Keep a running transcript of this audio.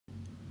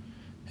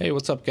Hey,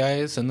 what's up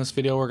guys? In this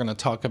video we're going to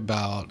talk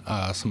about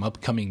some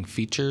upcoming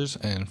features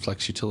in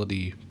Flex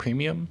Utility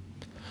Premium.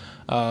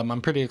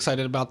 I'm pretty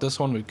excited about this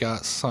one. We've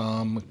got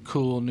some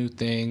cool new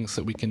things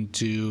that we can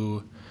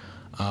do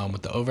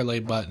with the overlay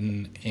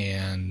button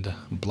and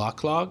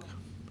block log.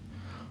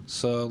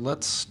 So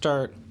let's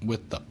start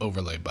with the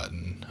overlay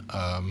button.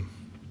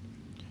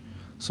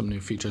 Some new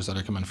features that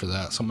are coming for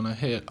that. So I'm going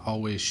to hit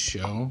always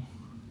show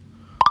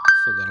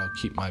so that I'll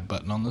keep my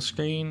button on the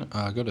screen.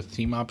 Go to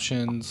theme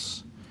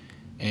options.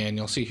 And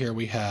you'll see here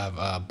we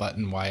have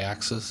button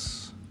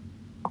y-axis.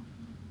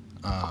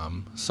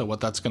 So what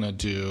that's going to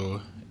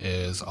do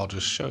is, I'll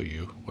just show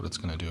you what it's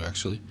going to do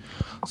actually.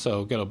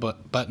 So go to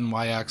button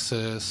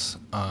y-axis,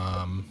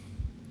 and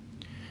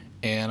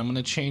I'm going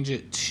to change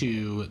it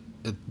to,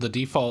 the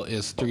default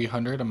is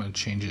 300. I'm going to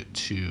change it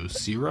to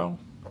 0.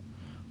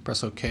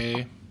 Press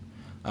OK.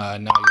 Now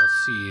you'll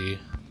see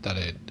that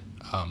it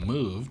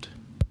moved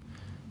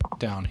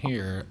down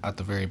here at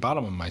the very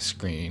bottom of my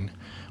screen,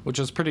 which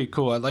is pretty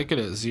cool. I like it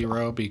at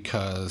 0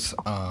 because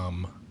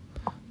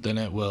then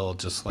it will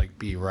just like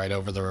be right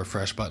over the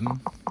refresh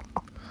button.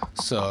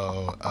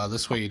 So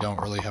this way you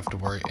don't really have to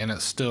worry, and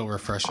it still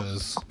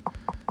refreshes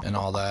and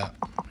all that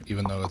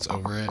even though it's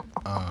over it.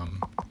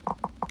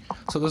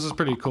 So this is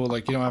pretty cool.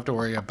 Like, you don't have to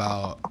worry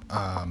about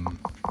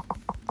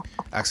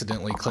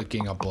accidentally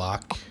clicking a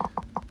block,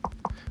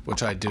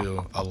 which I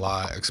do a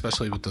lot,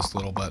 especially with this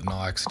little button.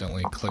 I'll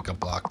accidentally click a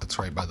block that's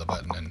right by the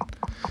button, and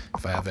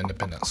if I have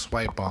independent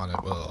swipe on,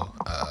 it will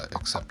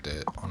accept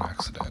it on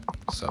accident.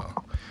 So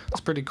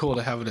it's pretty cool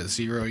to have it at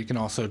 0. You can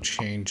also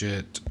change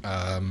it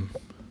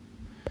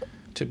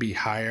to be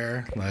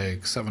higher,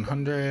 like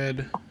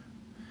 700,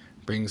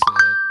 brings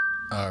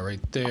it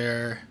right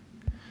there.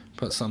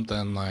 Put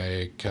something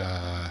like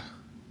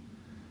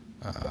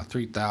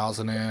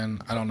 3000 in.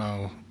 I don't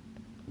know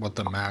what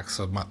the max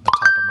of the top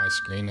of my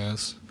screen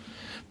is,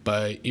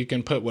 but you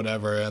can put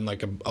whatever in,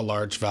 like a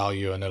large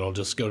value, and it'll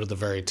just go to the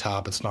very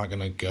top. It's not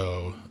going to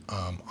go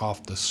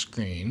off the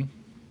screen.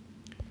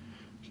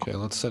 Okay,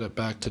 let's set it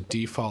back to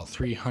default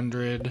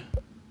 300.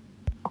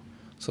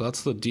 So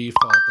that's the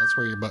default. That's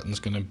where your button's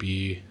going to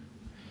be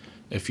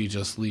if you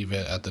just leave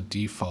it at the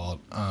default.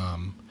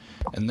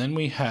 And then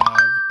we have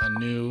a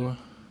new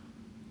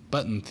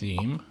button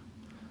theme,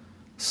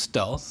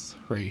 Stealth,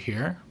 right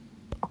here.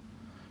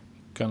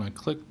 Gonna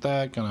click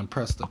that, gonna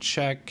press the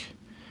check,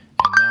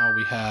 and now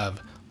we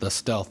have the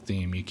Stealth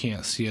theme. You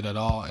can't see it at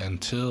all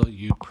until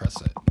you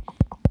press it.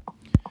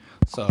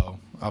 So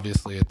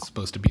obviously it's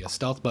supposed to be a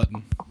stealth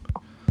button,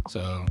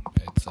 so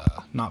it's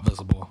not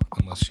visible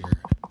unless you're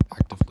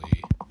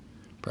actively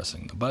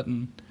pressing the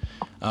button.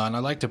 And I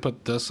like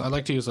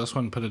to use this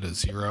one and put it at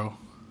 0.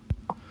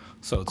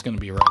 So it's gonna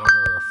be right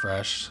over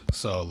refresh.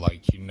 So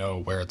like, you know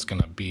where it's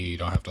gonna be. You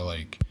don't have to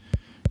like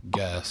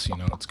guess, you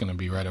know, it's gonna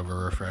be right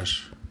over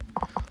refresh.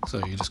 So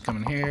you just come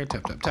in here,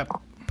 tap, tap,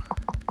 tap.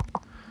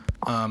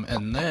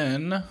 And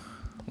then,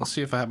 let's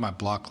see if I have my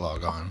block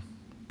log on.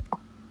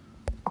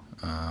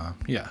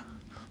 Yeah.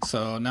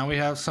 So now we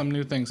have some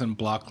new things in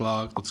block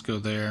log. Let's go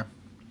there.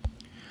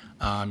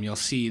 You'll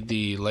see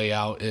the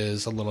layout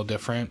is a little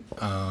different.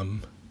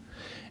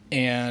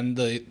 And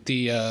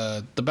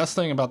the best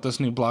thing about this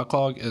new block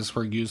log is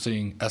we're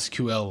using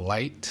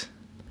SQLite,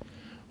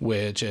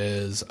 which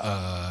is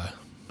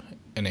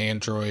an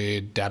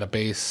Android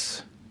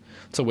database.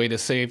 It's a way to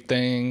save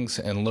things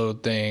and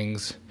load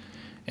things,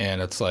 and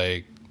it's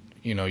like,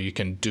 you know, you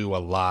can do a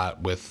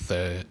lot with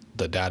the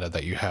data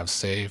that you have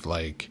saved,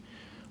 like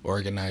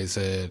organize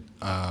it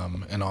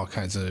in all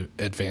kinds of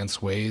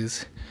advanced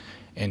ways,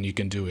 and you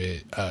can do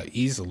it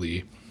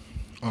easily.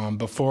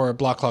 Before,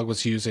 BlockLog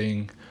was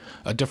using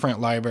a different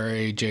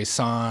library,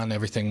 JSON.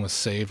 Everything was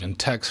saved in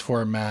text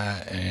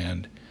format,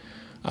 and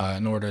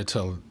in order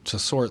to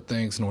sort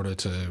things, in order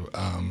to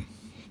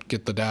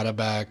get the data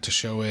back to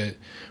show it,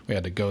 we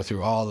had to go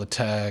through all the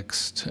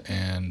text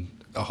and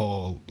a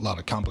whole lot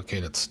of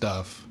complicated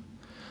stuff.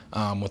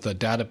 With a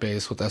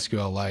database with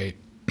SQLite,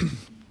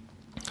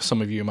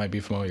 some of you might be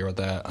familiar with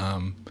that.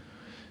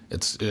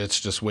 It's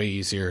just way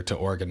easier to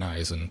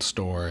organize and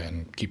store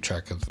and keep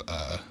track of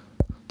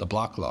the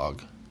block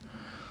log.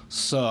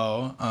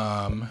 So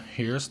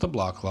here's the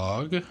block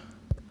log.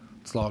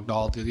 It's logged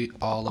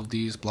all of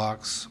these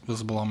blocks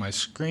visible on my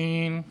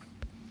screen.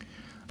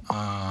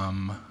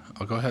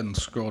 I'll go ahead and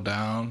scroll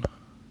down,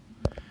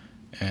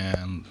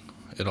 and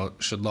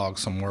should log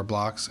some more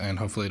blocks, and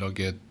hopefully it'll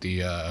get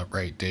the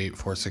right date,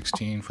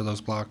 4/16, for those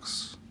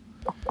blocks.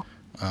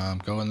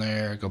 Go in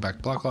there, go back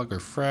to block log,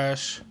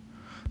 refresh.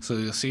 So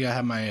you'll see I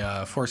have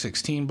my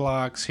 4/16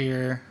 blocks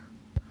here.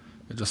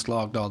 I just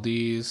logged all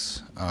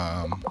these.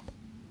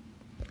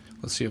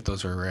 Let's see if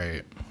those are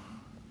right.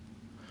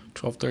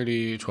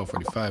 12:30,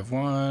 12:45,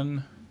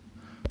 1,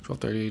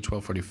 12:30,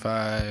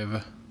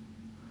 12:45.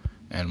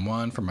 And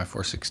 1 for my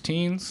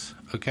 4/16s.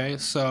 Okay,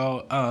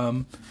 so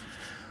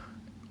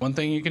one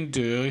thing you can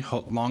do,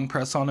 long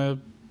press on a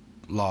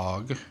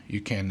log,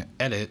 you can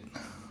edit,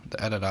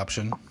 the edit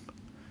option,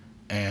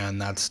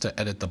 and that's to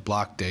edit the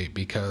block date,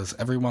 because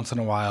every once in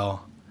a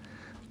while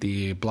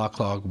the block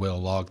log will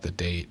log the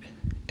date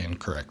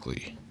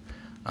incorrectly.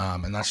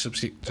 And that's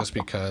just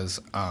because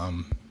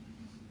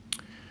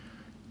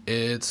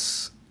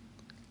it's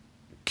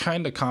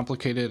kind of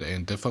complicated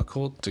and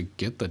difficult to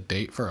get the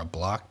date for a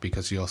block,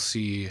 because you'll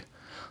see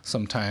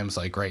sometimes,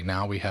 like right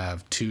now, we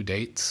have two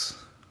dates.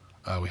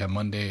 We have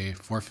Monday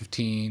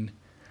 4:15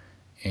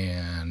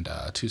 and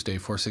Tuesday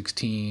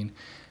 4:16,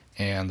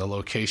 and the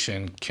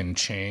location can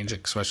change,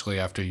 especially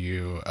after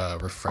you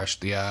refresh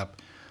the app.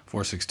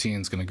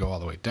 4:16 is going to go all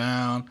the way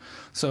down,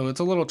 so it's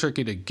a little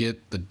tricky to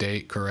get the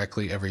date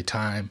correctly every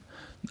time.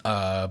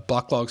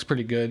 Blocklog's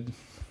pretty good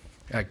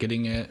at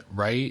getting it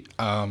right.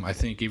 I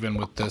think even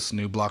with this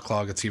new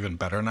blocklog, it's even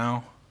better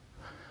now.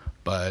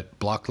 But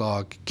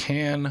blocklog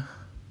can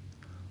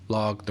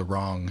log the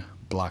wrong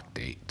block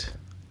date,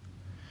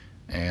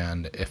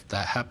 and if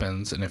that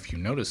happens, and if you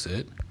notice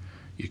it,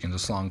 you can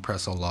just long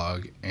press a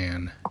log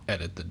and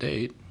edit the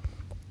date.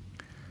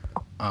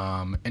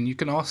 And you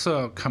can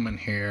also come in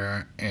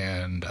here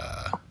and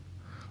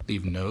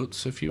leave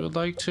notes if you would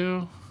like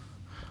to.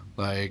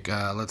 Like,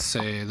 let's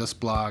say this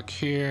block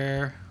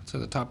here, so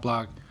the top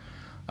block,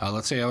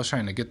 let's say I was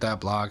trying to get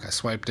that block, I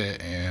swiped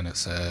it, and it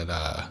said,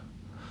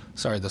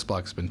 sorry, this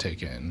block's been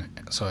taken.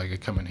 So I could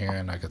come in here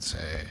and I could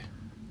say,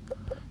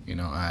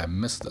 I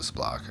missed this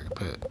block. I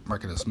could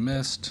mark it as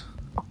missed,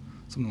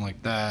 something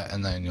like that,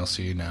 and then you'll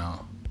see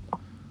now it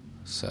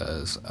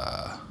says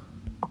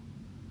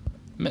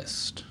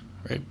missed,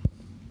 right?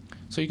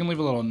 So you can leave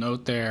a little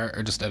note there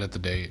or just edit the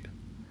date.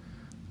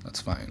 That's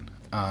fine.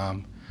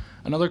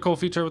 Another cool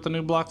feature with the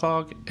new block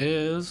log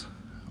is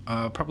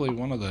probably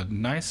one of the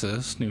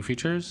nicest new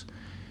features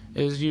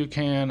is you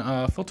can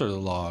filter the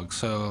log.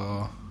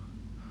 So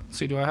let's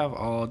see, do I have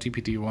all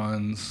DPD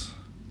ones?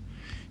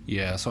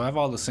 Yeah, so I have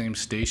all the same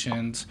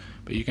stations,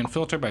 but you can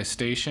filter by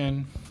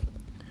station.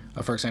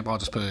 For example, I'll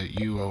just put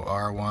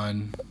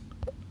UOR1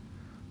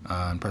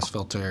 and press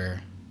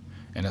filter,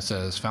 and it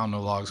says found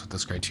no logs with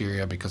this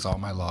criteria because all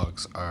my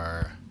logs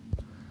are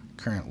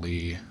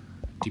currently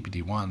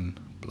DPD1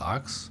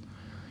 blocks.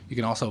 You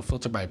can also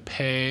filter by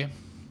pay.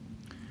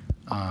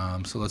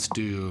 So let's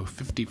do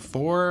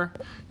 54.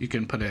 You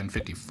can put in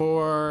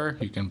 54.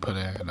 You can put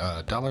in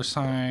a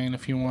 $sign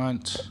if you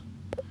want,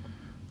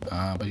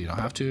 but you don't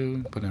have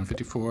to. Put in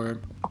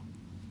 54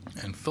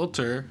 and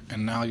filter,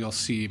 and now you'll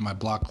see my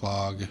block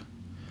log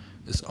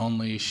is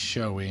only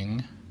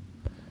showing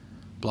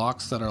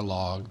blocks that are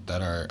logged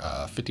that are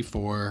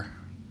 $54,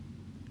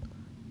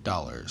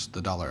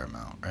 the dollar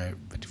amount, right?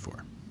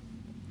 54.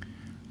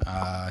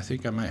 I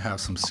think I might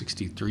have some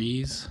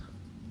 63s.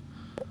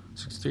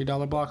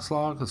 $63 blocks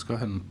log. Let's go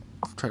ahead and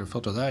try to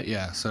filter that.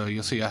 Yeah, so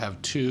you'll see I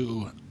have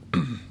two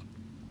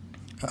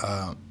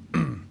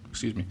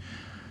excuse me.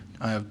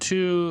 I have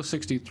two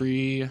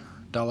 $63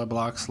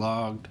 blocks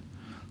logged,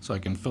 so I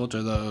can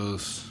filter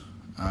those.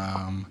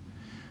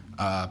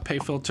 Pay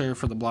filter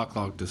for the block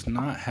log does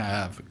not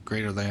have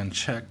greater than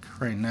check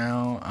right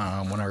now.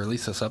 When I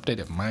release this update,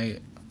 it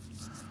might.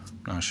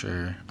 I'm not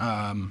sure.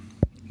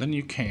 Then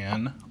you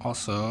can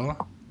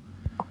also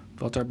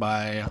filter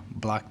by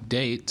block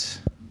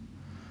date.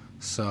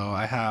 So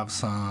I have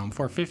some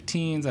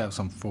 415s, I have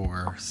some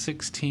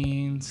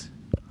 416s.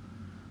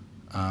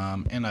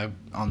 And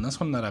on this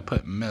one that I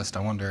put missed, I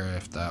wonder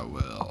if that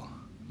will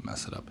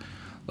mess it up.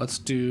 Let's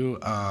do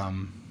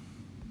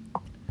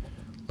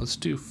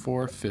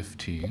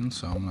 415.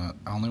 So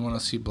I only want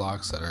to see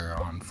blocks that are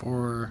on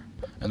 4,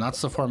 and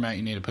that's the format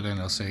you need to put in.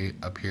 It'll say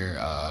up here,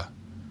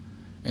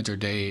 enter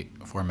date,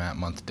 format,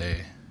 month,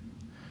 day.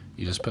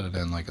 You just put it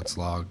in like it's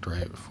logged,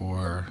 right?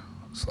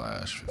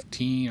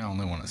 4/15. I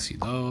only want to see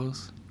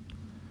those.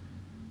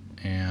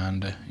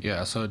 And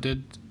yeah, so it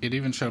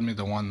even showed me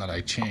the one that I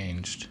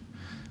changed.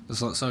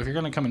 So if you're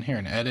going to come in here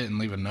and edit and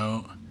leave a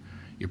note,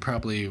 you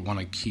probably want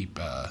to keep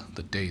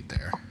the date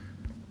there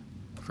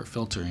for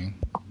filtering.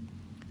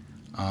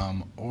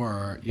 And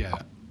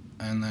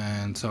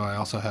then so I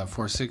also have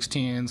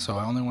 416, so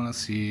I only want to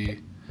see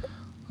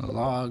the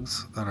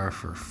logs that are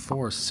for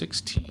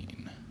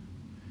 416,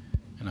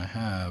 and I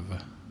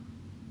have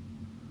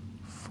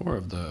 4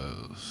 of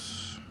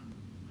those.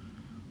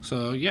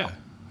 So yeah,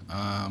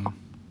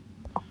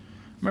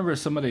 remember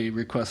somebody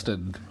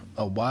requested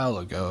a while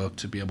ago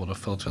to be able to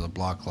filter the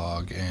block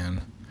log,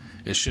 and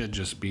it should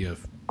just be a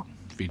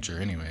feature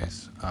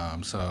anyways.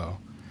 So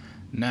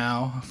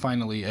now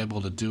finally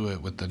able to do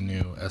it with the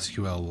new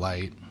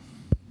SQLite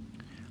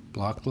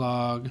block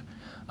log.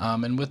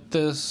 And with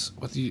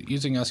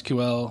using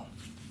SQL,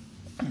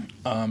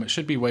 it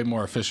should be way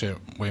more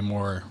efficient, way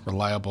more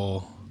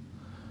reliable,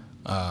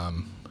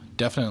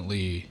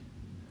 definitely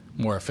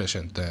more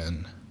efficient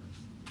than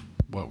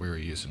what we were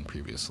using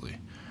previously.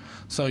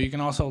 So you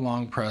can also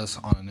long press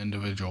on an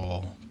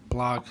individual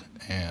block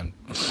and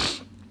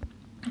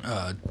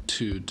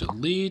to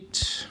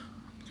delete.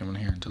 Come in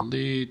here and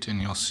delete,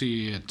 and you'll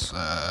see it's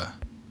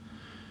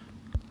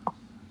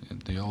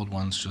the old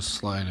ones just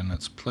slide in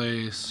its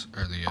place,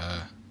 or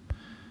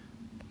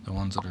the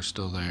ones that are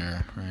still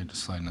there, right,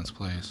 just slide in its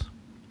place.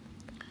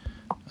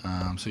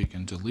 So you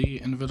can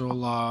delete individual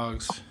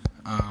logs.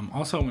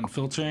 Also, when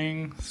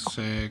filtering,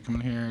 say come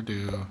in here,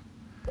 do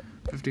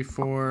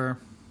 54.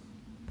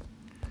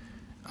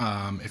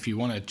 If you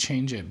want to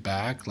change it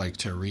back, like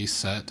to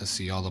reset to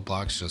see all the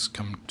blocks, just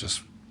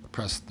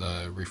press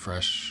the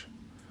refresh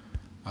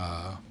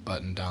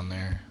button down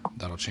there.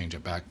 That'll change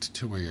it back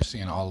to where you're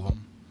seeing all of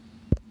them.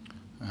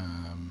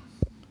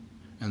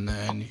 And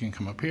then you can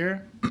come up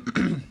here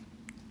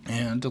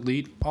and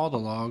delete all the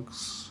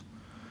logs.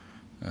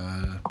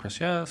 Press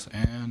yes,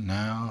 and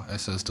now it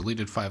says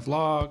deleted 5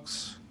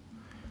 logs,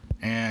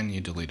 and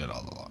you deleted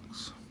all the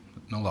logs.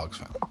 No logs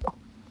found.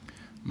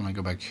 I'm gonna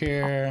go back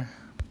here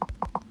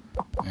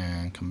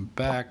and come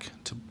back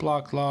to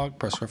block log,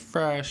 press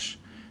refresh,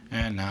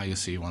 and now you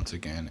see once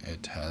again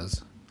it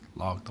has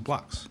logged the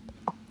blocks.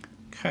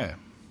 Okay.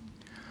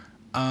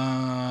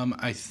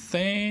 I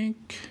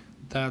think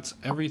that's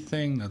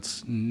everything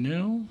that's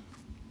new.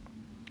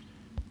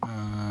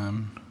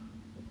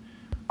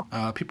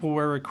 People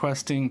were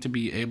requesting to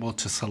be able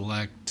to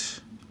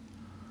select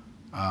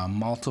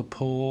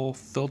multiple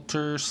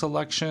filter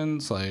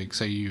selections, like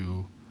say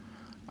you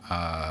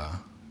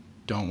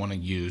don't want to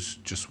use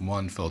just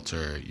one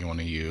filter, you want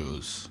to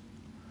use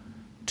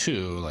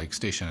 2, like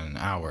station and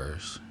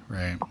hours,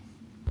 right?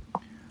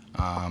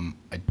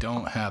 I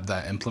don't have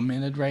that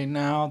implemented right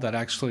now. That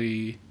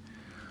actually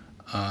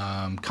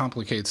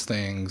complicates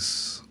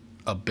things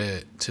a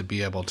bit to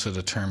be able to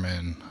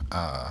determine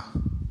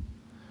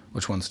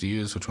which ones to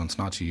use, which ones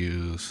not to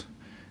use,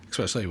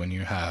 especially when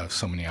you have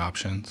so many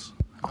options.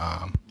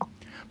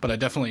 But I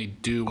definitely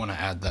do want to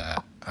add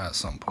that at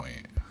some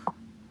point.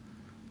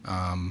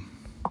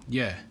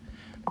 Yeah.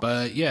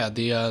 But yeah,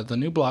 the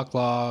new block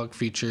log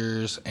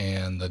features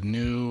and the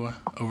new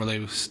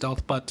overlay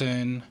stealth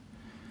button,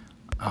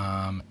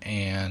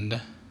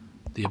 and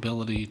the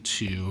ability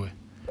to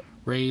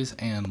raise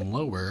and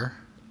lower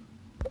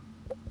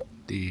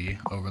the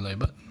overlay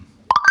button.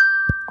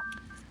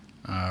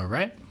 All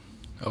right.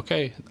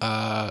 Okay.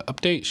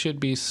 Update should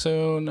be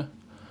soon.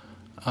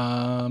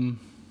 And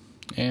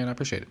I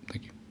appreciate it.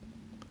 Thank you.